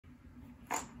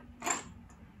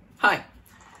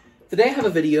Today I have a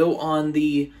video on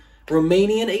the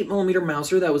Romanian 8mm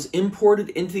Mauser that was imported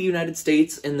into the United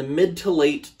States in the mid to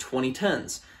late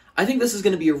 2010s. I think this is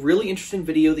going to be a really interesting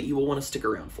video that you will want to stick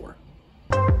around for.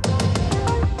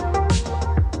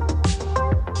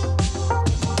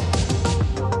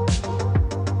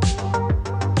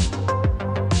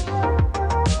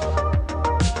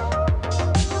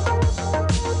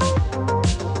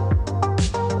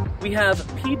 We have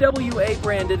PWA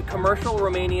branded commercial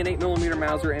Romanian 8mm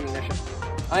Mauser ammunition.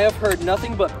 I have heard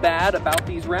nothing but bad about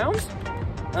these rounds.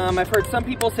 I've heard some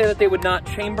people say that they would not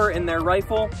chamber in their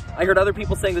rifle. I heard other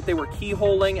people saying that they were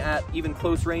keyholing at even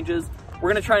close ranges.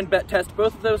 We're going to try and test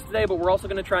both of those today, but we're also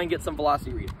going to try and get some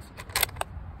velocity readings.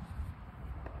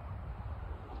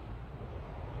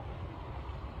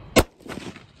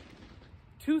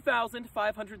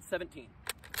 $2,517.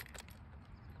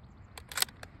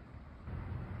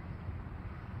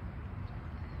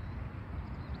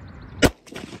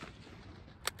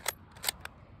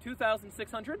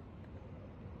 2,600.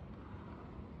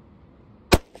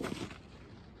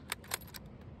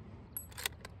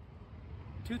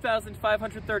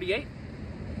 2,538.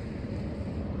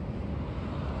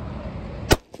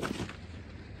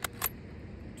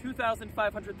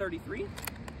 2,533.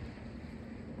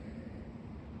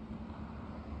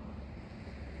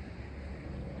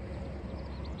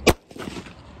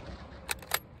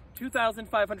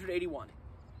 2,581.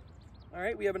 All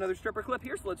right, we have another stripper clip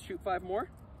here, so let's shoot 5 more.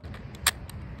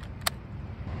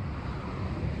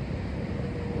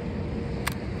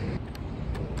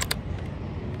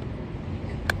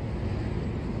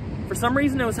 For some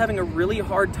reason, I was having a really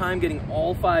hard time getting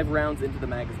all 5 rounds into the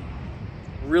magazine.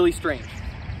 Really strange.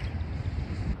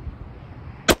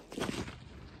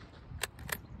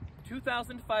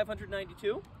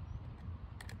 2,592.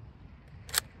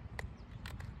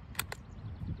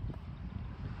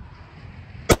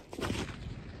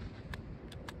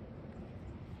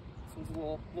 'This one's a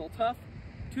little tough.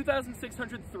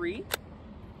 2,603.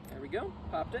 There we go.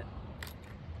 Popped it.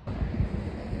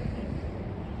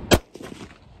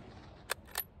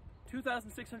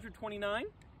 2,629.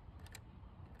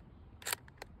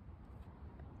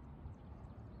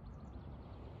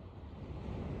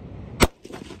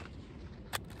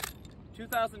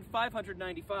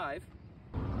 2,595.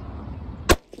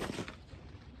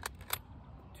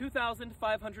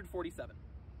 2,547.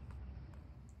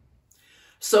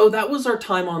 So that was our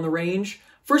time on the range.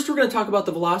 First, we're going to talk about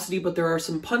the velocity, but there are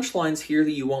some punchlines here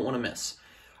that you won't want to miss.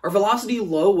 Our velocity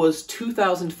low was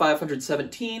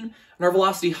 2,517, and our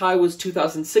velocity high was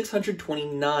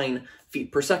 2,629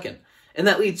 feet per second. And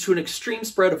that leads to an extreme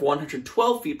spread of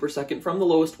 112 feet per second from the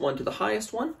lowest one to the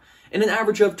highest one, and an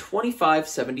average of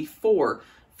 2,574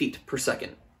 feet per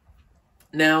second.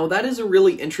 Now, that is a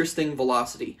really interesting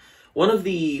velocity. One of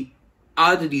the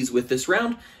oddities with this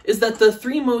round is that the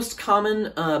 3 most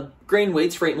common grain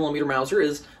weights for 8mm Mauser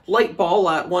is light ball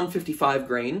at 155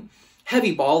 grain,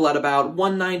 heavy ball at about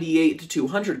 198 to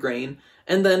 200 grain,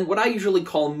 and then what I usually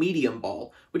call medium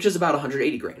ball, which is about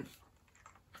 180 grain.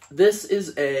 This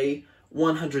is a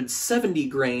 170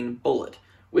 grain bullet,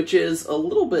 which is a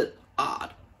little bit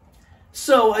odd.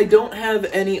 So I don't have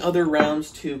any other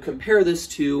rounds to compare this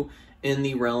to in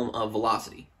the realm of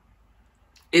velocity.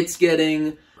 It's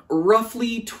getting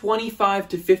roughly 25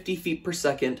 to 50 feet per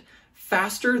second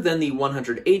faster than the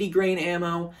 180 grain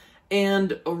ammo,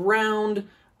 and around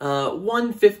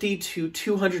 150 to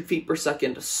 200 feet per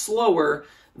second slower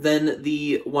than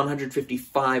the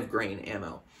 155 grain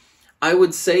ammo. I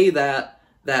would say that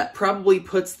probably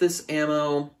puts this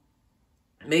ammo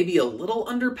maybe a little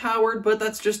underpowered, but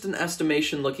that's just an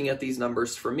estimation looking at these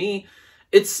numbers for me.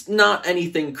 It's not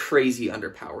anything crazy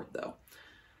underpowered, though.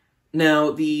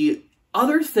 Now, the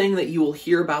other thing that you will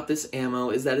hear about this ammo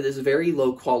is that it is very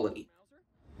low quality.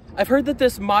 I've heard that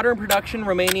this modern production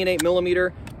Romanian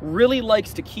 8mm really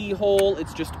likes to keyhole.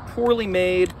 It's just poorly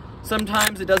made.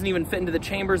 Sometimes it doesn't even fit into the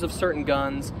chambers of certain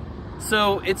guns.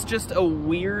 So it's just a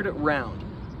weird round.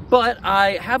 But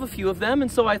I have a few of them,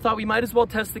 and so I thought we might as well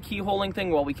test the keyholing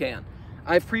thing while we can.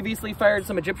 I've previously fired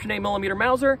some Egyptian 8mm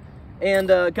Mauser and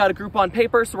got a group on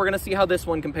paper, so we're going to see how this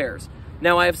one compares.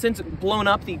 Now, I have since blown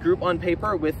up the group on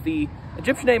paper with the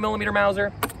Egyptian 8mm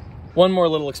Mauser. One more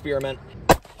little experiment.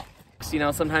 You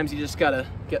know, sometimes you just gotta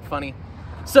get funny.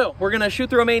 So, we're gonna shoot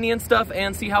the Romanian stuff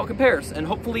and see how it compares, and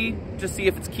hopefully just see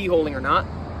if it's keyholing or not.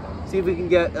 See if we can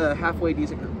get a halfway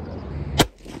decent group.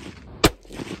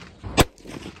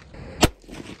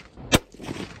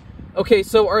 Okay,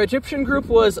 so our Egyptian group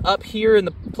was up here in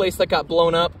the place that got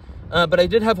blown up, but I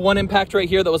did have one impact right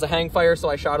here that was a hang fire, so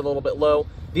I shot it a little bit low.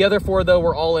 The other 4, though,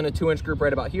 were all in a 2-inch group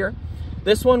right about here.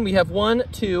 This one, we have 1,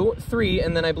 2, 3,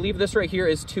 and then I believe this right here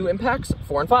is 2 impacts,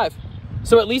 4 and 5.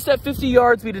 So at least at 50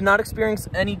 yards, we did not experience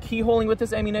any keyholing with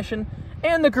this ammunition,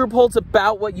 and the group holds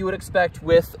about what you would expect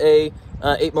with a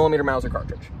 8mm Mauser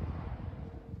cartridge.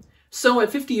 So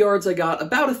at 50 yards, I got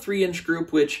about a 3-inch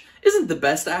group, which isn't the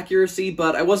best accuracy,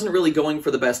 but I wasn't really going for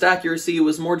the best accuracy. It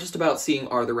was more just about seeing,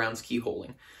 are the rounds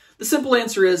keyholing? The simple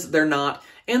answer is they're not,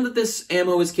 and that this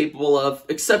ammo is capable of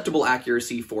acceptable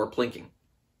accuracy for plinking,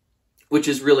 which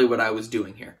is really what I was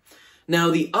doing here. Now,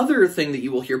 the other thing that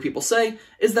you will hear people say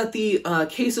is that the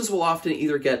cases will often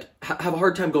either have a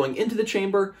hard time going into the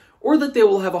chamber, or that they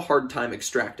will have a hard time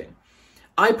extracting.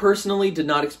 I personally did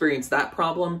not experience that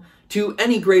problem to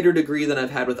any greater degree than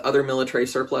I've had with other military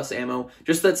surplus ammo,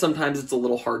 just that sometimes it's a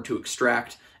little hard to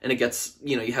extract, and it gets,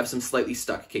 you have some slightly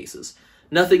stuck cases.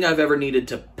 Nothing I've ever needed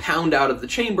to pound out of the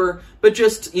chamber, but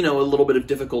just, a little bit of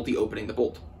difficulty opening the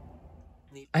bolt.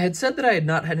 I had said that I had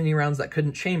not had any rounds that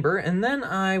couldn't chamber, and then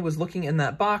I was looking in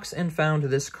that box and found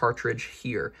this cartridge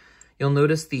here. You'll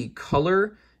notice the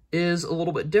color is a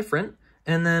little bit different,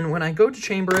 and then when I go to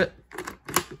chamber it,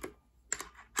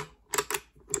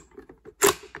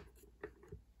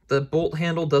 the bolt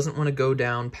handle doesn't want to go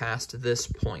down past this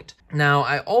point. Now,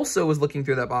 I also was looking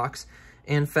through that box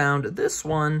and found this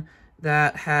one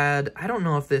that had, I don't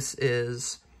know if this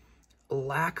is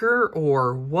lacquer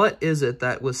or what is it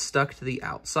that was stuck to the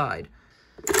outside.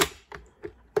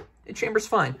 It chambers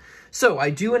fine. So I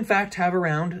do in fact have a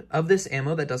round of this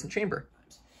ammo that doesn't chamber.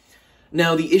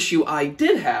 Now, the issue I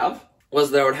did have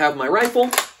was that I would have my rifle,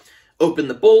 open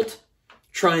the bolt,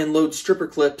 try and load stripper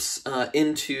clips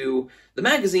into the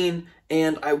magazine,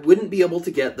 and I wouldn't be able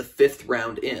to get the 5th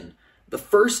round in. The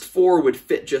first 4 would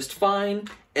fit just fine,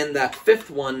 and that 5th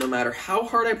one, no matter how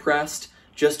hard I pressed,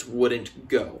 just wouldn't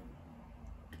go.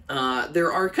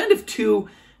 There are kind of 2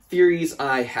 theories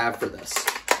I have for this.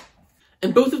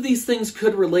 And both of these things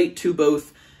could relate to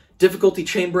both difficulty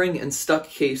chambering and stuck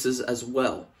cases as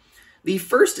well. The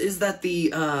first is that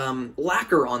the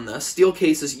lacquer on the steel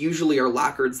cases usually are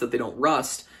lacquered so that they don't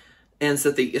rust, and so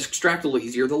that they extract a little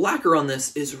easier. The lacquer on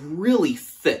this is really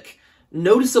thick,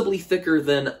 noticeably thicker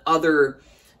than other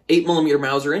 8mm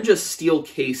Mauser and just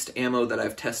steel-cased ammo that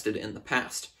I've tested in the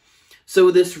past. So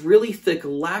this really thick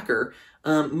lacquer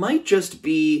might just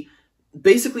be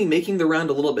basically making the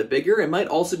round a little bit bigger. It might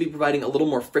also be providing a little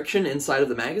more friction inside of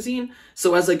the magazine,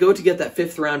 so as I go to get that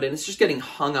 5th round in, it's just getting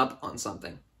hung up on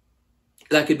something.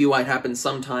 That could be why it happens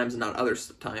sometimes and not other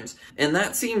times. And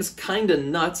that seems kinda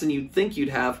nuts, and you'd think you'd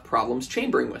have problems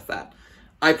chambering with that.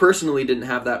 I personally didn't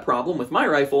have that problem with my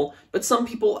rifle, but some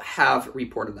people have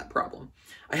reported that problem.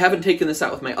 I haven't taken this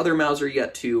out with my other Mauser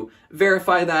yet to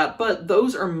verify that, but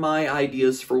those are my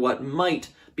ideas for what might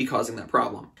be causing that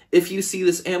problem. If you see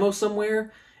this ammo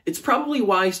somewhere, it's probably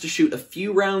wise to shoot a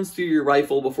few rounds through your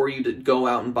rifle before you go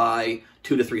out and buy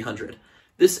 200 to 300.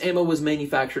 This ammo was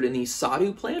manufactured in the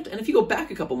Sadu plant, and if you go back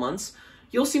a couple months,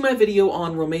 you'll see my video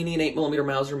on Romanian 8mm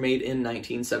Mauser made in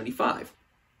 1975.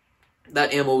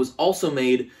 That ammo was also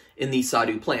made in the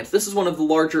Sadu plant. This is one of the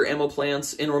larger ammo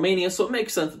plants in Romania, so it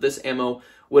makes sense that this ammo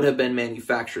would have been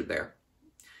manufactured there.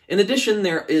 In addition,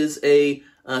 there is a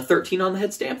 13 on the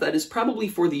head stamp. That is probably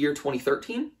for the year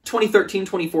 2013. 2013,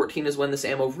 2014 is when this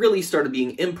ammo really started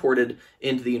being imported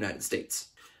into the United States.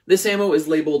 This ammo is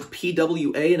labeled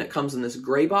PWA, and it comes in this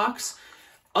gray box.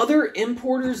 Other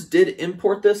importers did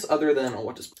import this, other than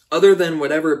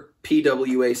whatever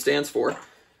PWA stands for.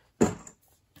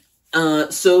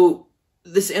 So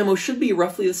this ammo should be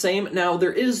roughly the same. Now,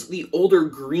 there is the older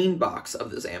green box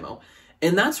of this ammo,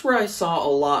 and that's where I saw a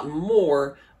lot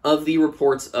more of the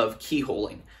reports of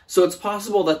keyholing. So it's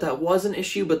possible that that was an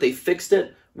issue, but they fixed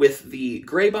it with the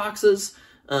gray boxes.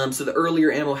 So the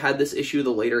earlier ammo had this issue,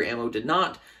 the later ammo did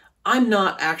not. I'm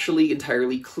not actually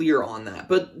entirely clear on that,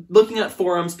 but looking at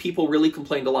forums, people really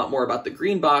complained a lot more about the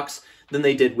green box than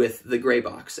they did with the gray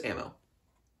box ammo.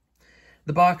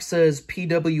 The box says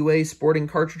PWA sporting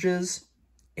cartridges,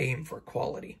 aim for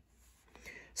quality.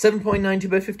 7.92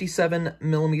 by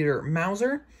 57mm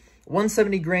Mauser,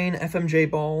 170 grain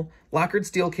FMJ ball, lacquered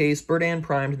steel case, Berdan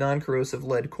primed non-corrosive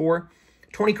lead core,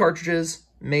 20 cartridges,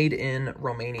 made in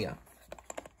Romania.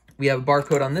 We have a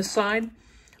barcode on this side.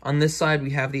 On this side,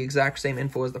 we have the exact same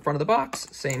info as the front of the box,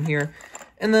 same here.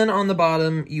 And then on the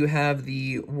bottom, you have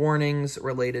the warnings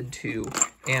related to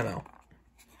ammo.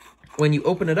 When you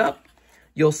open it up,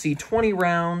 you'll see 20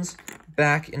 rounds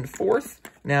back and forth.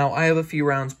 Now, I have a few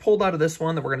rounds pulled out of this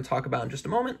one that we're going to talk about in just a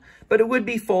moment, but it would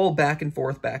be full back and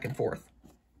forth, back and forth.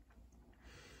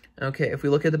 Okay, if we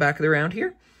look at the back of the round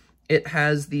here, it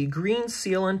has the green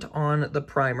sealant on the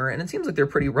primer, and it seems like they're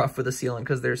pretty rough with the sealant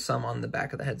because there's some on the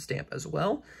back of the head stamp as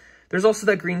well. There's also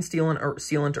that green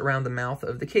sealant around the mouth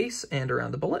of the case and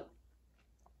around the bullet.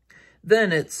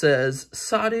 Then it says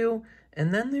Sadu,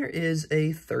 and then there is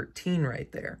a 13 right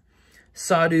there.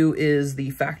 Sadu is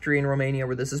the factory in Romania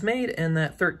where this is made, and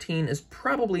that 13 is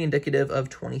probably indicative of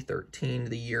 2013,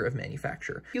 the year of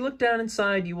manufacture. If you look down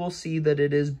inside, you will see that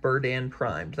it is Burdan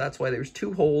primed. That's why there's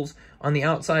 2 holes on the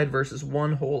outside versus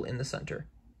 1 hole in the center.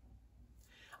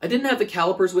 I didn't have the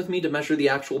calipers with me to measure the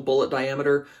actual bullet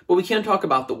diameter, but we can talk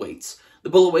about the weights. The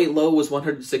bullet weight low was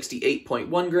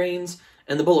 168.1 grains,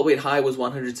 and the bullet weight high was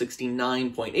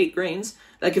 169.8 grains.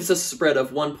 That gives us a spread of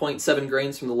 1.7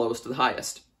 grains from the lowest to the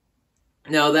highest.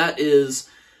 Now that is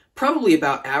probably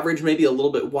about average, maybe a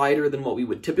little bit wider than what we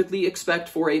would typically expect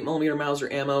for 8mm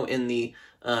Mauser ammo in the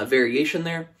variation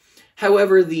there.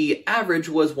 However, the average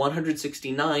was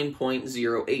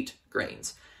 169.08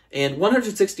 grains. And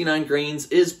 169 grains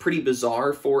is pretty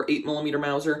bizarre for 8mm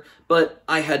Mauser, but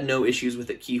I had no issues with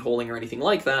it keyholing or anything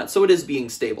like that, so it is being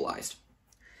stabilized.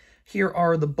 Here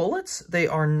are the bullets. They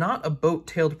are not a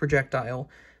boat-tailed projectile.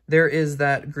 There is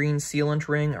that green sealant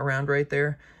ring around right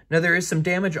there. Now, there is some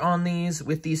damage on these.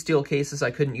 With these steel cases,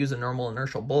 I couldn't use a normal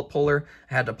inertial bullet puller.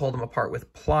 I had to pull them apart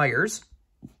with pliers.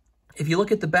 If you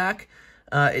look at the back,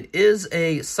 it is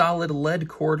a solid lead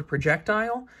cord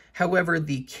projectile. However,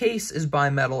 the case is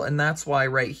bimetal, and that's why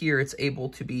right here it's able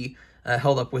to be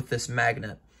held up with this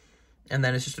magnet. And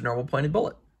then it's just a normal pointed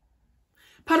bullet.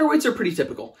 Powder weights are pretty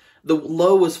typical. The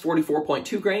low was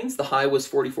 44.2 grains, the high was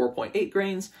 44.8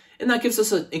 grains, and that gives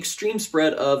us an extreme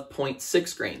spread of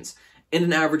 0.6 grains, and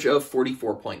an average of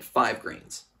 44.5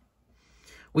 grains.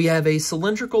 We have a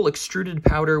cylindrical extruded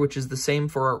powder, which is the same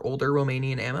for our older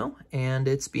Romanian ammo, and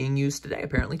it's being used today,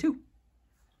 apparently, too.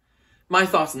 My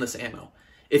thoughts on this ammo.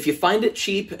 If you find it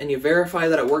cheap and you verify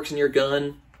that it works in your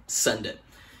gun, send it.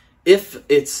 If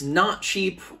it's not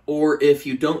cheap, or if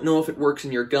you don't know if it works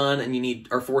in your gun and you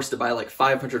are forced to buy like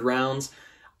 500 rounds,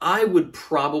 I would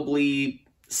probably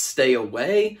stay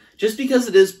away, just because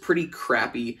it is pretty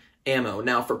crappy ammo.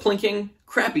 Now, for plinking,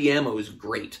 crappy ammo is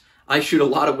great. I shoot a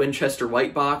lot of Winchester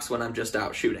white box when I'm just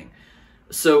out shooting.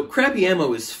 So crappy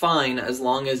ammo is fine as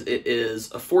long as it is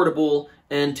affordable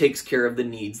and takes care of the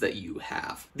needs that you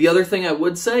have. The other thing I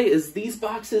would say is these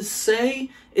boxes say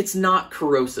it's not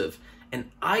corrosive, and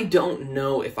I don't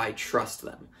know if I trust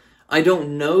them. I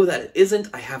don't know that it isn't,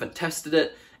 I haven't tested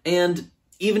it, and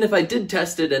even if I did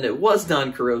test it and it was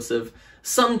non-corrosive,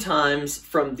 sometimes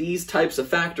from these types of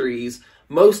factories,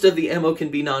 most of the ammo can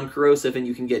be non-corrosive and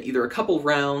you can get either a couple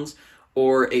rounds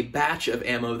or a batch of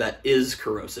ammo that is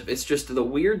corrosive. It's just the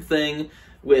weird thing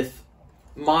with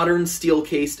modern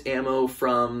steel-cased ammo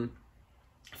from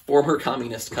former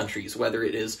communist countries, whether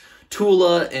it is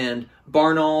Tula and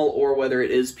Barnaul or whether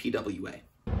it is PWA.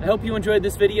 I hope you enjoyed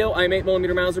this video. I'm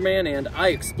 8mm Mauser Man, and I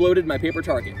exploded my paper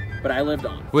target, but I lived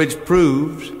on. Which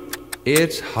proves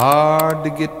it's hard to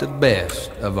get the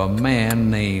best of a man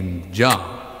named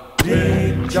John.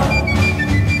 Big John.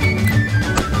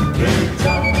 Big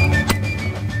John.